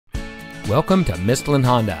Welcome to Mistlin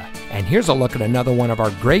Honda, and here's a look at another one of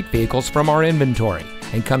our great vehicles from our inventory,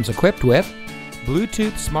 and comes equipped with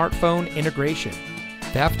Bluetooth smartphone integration,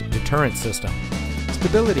 theft deterrent system,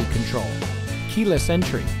 stability control, keyless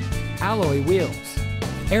entry, alloy wheels,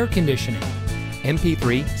 air conditioning,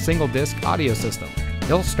 MP3 single disc audio system,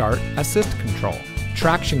 hill start assist control,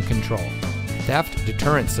 traction control, theft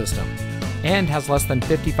deterrent system, and has less than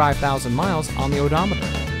 55,000 miles on the odometer.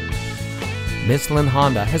 Mistlin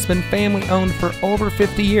Honda has been family owned for over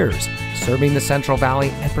 50 years, serving the Central Valley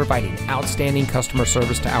and providing outstanding customer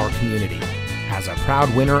service to our community. As a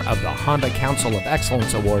proud winner of the Honda Council of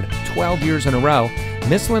Excellence Award 12 years in a row,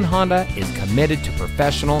 Mistlin Honda is committed to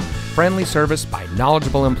professional, friendly service by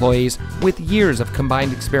knowledgeable employees with years of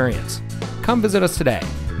combined experience. Come visit us today.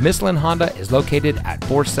 Mistlin Honda is located at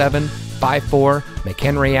 4754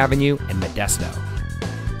 McHenry Avenue in Modesto.